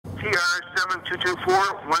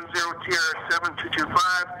10TR7224,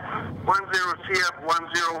 10TR7225,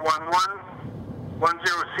 10CF1011,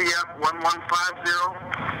 10CF1150,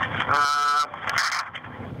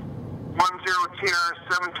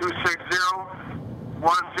 10TR7260,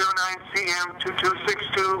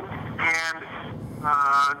 109CM2262, and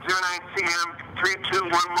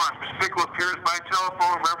 09CM3211. Mr. Piccolo appears by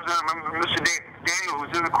telephone. Representative Mr. Daniel,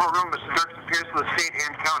 who's in the courtroom. Mr. Dirks appears for the state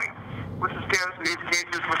and county. What's the status of these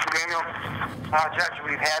cases, Mr. Daniel? Judge,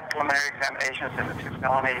 we've had preliminary examinations in the 2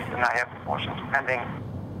 felonies, and I have motions pending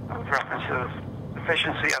with reference to the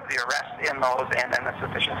sufficiency of the arrest in those and then the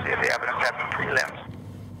sufficiency of the evidence at the prelims.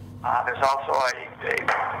 There's also a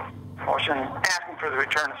motion asking for the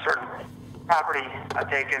return of certain property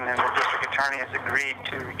taken, and the district attorney has agreed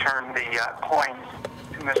to return the coins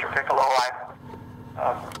to Mr. Piccolo.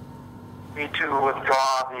 I've agreed to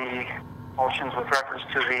withdraw the motions with reference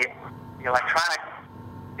to the electronic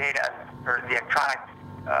data or the electronic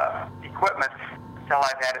equipment until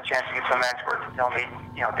I've had a chance to get some experts to tell me,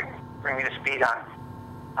 to bring me to speed on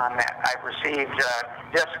that. I've received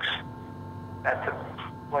discs that the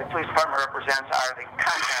police department represents are the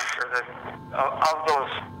contents or of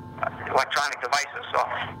those electronic devices. So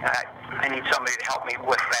I need somebody to help me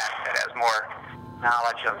with that has more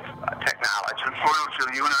knowledge of technology.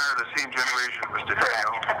 Unfortunately, you and I are the same generation, Mr.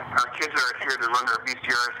 Daniel. Our kids are here to run their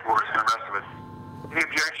VCRs for us and the rest of it. Any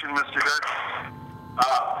objection, Mr. Dirks?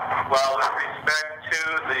 Well, with respect to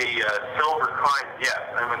the silver coins, yes,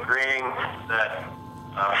 I'm agreeing that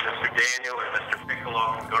Mr. Daniel and Mr.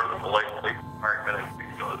 Piccolo can go to the police department and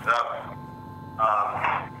pick those up.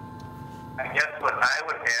 I guess what I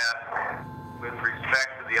would ask with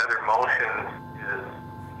respect to the other motions is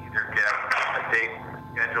either get a date to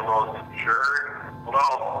schedule those to jurors,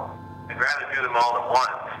 although I'd rather do them all at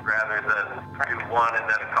once rather than do one and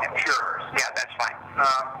then a couple jurors. Yeah, that's fine.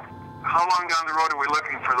 How long down the road are we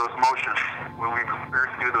looking for those motions when we prepare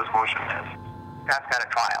to do those motions? Scott's got a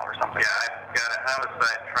trial or something. Yeah, I've got a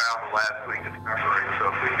homicide trial the last week of February, so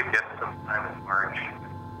if we could get some time in March.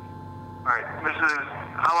 All right,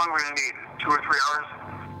 how long are we going to need? 2 or 3 hours?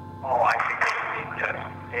 Oh, I think we need a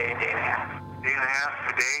day and a half. Day and a half?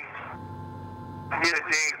 A day? I need a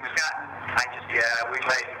day, Scott.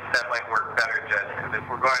 That might work better, Judge, because if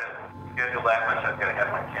we're going to schedule that much, I've got to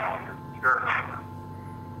have my calendar. Sure.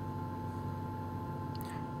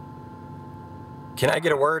 Can I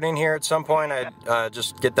get a word in here at some point? I'd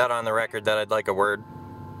just get that on the record that I'd like a word.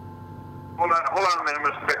 Hold on a minute,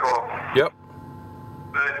 Mr. Piccolo. Yep.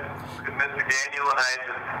 Could Mr. Daniel and I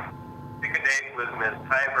just pick a date with Ms.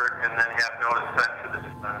 Tybert and then have notice sent to the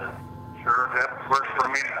defendant? Sure, that works for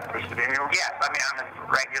me, Mr. Daniel. Yes, I'm in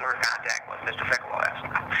regular contact with Mr. Piccolo.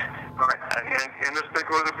 All right, and Mr.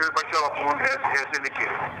 Piccolo appears by telephone as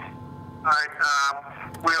indicated. All right,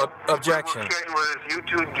 Objection. We'll schedule it as you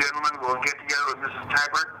two gentlemen will get together with Mrs.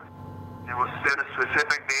 Tybert, and we'll set a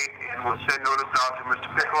specific date, and we'll send notice out to Mr.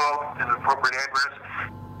 Piccolo and the appropriate address,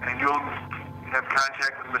 and you'll have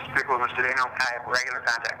contact with Mr. Piccolo and Mr. Daniel. I have regular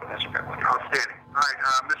contact with Mr. Piccolo. Outstanding. All right,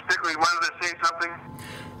 Mr. Piccolo, you wanted to say something?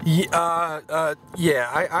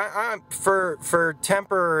 Yeah, for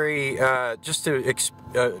temporary, just to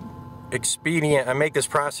expedient, I make this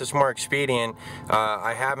process more expedient.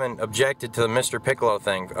 I haven't objected to the Mr. Piccolo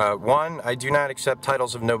thing. 1, I do not accept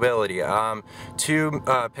titles of nobility. 2,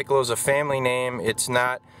 Piccolo is a family name. It's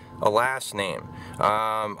not a last name.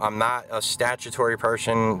 I'm not a statutory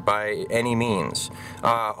person by any means.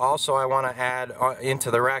 Also, I want to add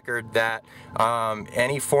into the record that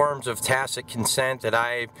any forms of tacit consent that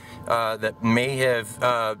that may have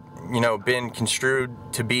been construed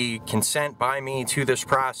to be consent by me to this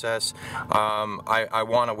process, I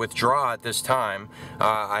want to withdraw at this time.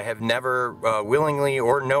 I have never willingly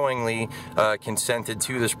or knowingly consented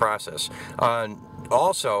to this process.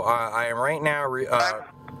 Also, I am right now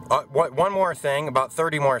one more thing, about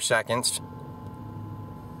 30 more seconds.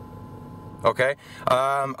 Okay,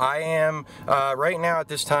 I am right now at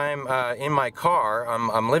this time in my car.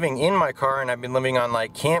 I'm living in my car, and I've been living on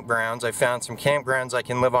like campgrounds. I found some campgrounds I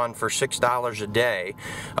can live on for $6 a day.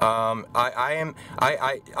 I'm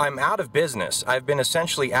out of business. I've been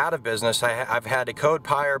essentially out of business. I've had to code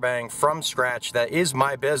Power Bank from scratch. That is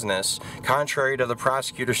my business, contrary to the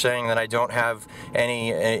prosecutor saying that I don't have any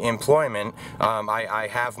employment. I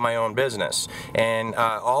have my own business, and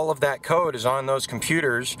all of that code is on those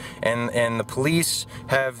computers, and the police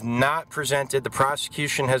have not presented, the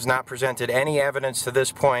prosecution has not presented any evidence to this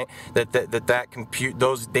point that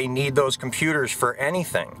they need those computers for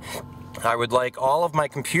anything. I would like all of my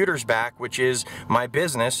computers back, which is my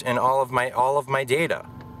business, and all of my data,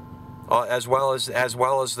 as well as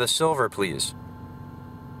the silver, please.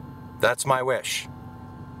 That's my wish.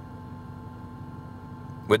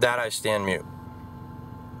 With that, I stand mute.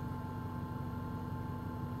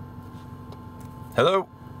 Hello?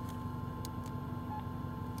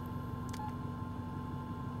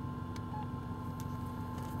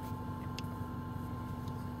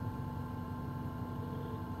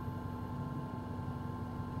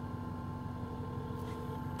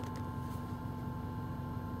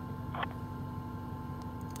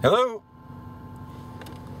 Hello?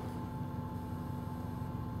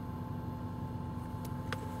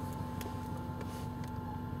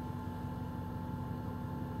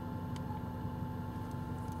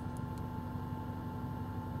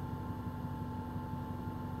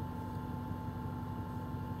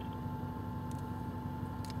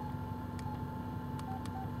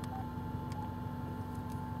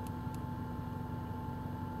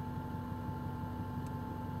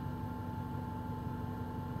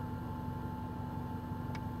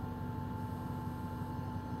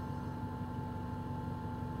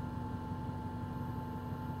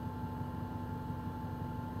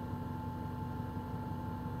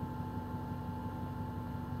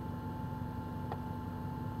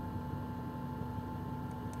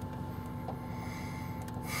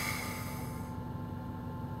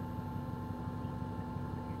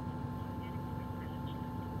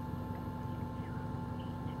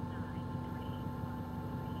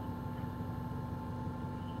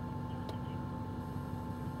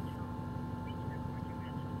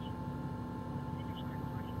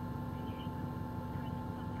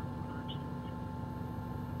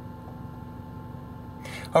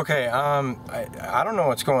 Okay, I don't know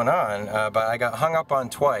what's going on, but I got hung up on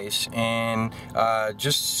twice, and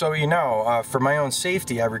just so you know, for my own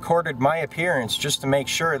safety, I recorded my appearance just to make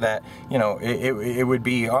sure that, you know, it would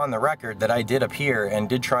be on the record that I did appear and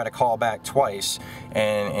did try to call back twice,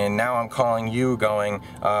 and now I'm calling you going,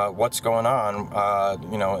 what's going on,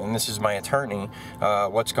 you know, and this is my attorney,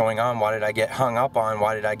 what's going on, why did I get hung up on,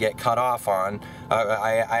 why did I get cut off on,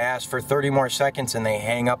 I asked for 30 more seconds and they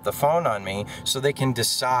hang up the phone on me so they can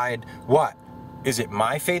decide what? Is it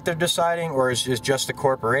my fate they're deciding, or is it just a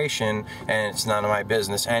corporation and it's none of my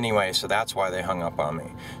business anyway, so that's why they hung up on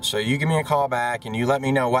me. So you give me a call back and you let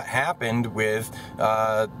me know what happened with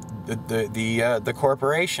the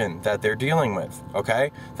corporation that they're dealing with,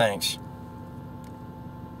 okay? Thanks.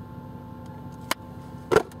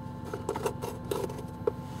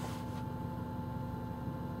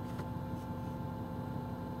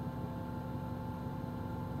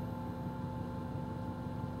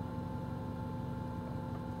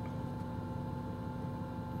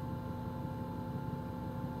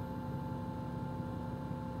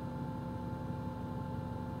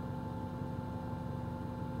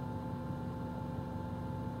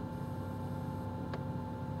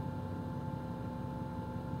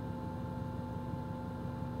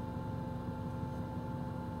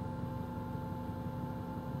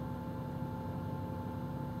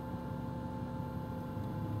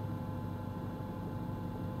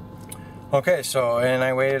 Okay, so, and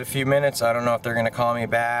I waited a few minutes. I don't know if they're going to call me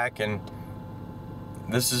back, and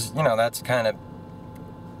this is, you know, that's kind of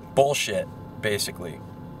bullshit, basically.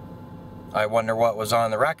 I wonder what was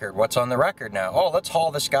on the record. What's on the record now? Oh, let's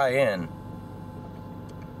haul this guy in.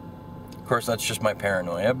 Of course, that's just my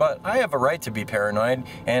paranoia, but I have a right to be paranoid,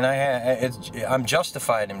 and I'm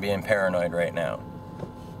justified in being paranoid right now.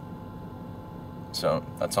 So,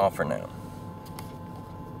 that's all for now.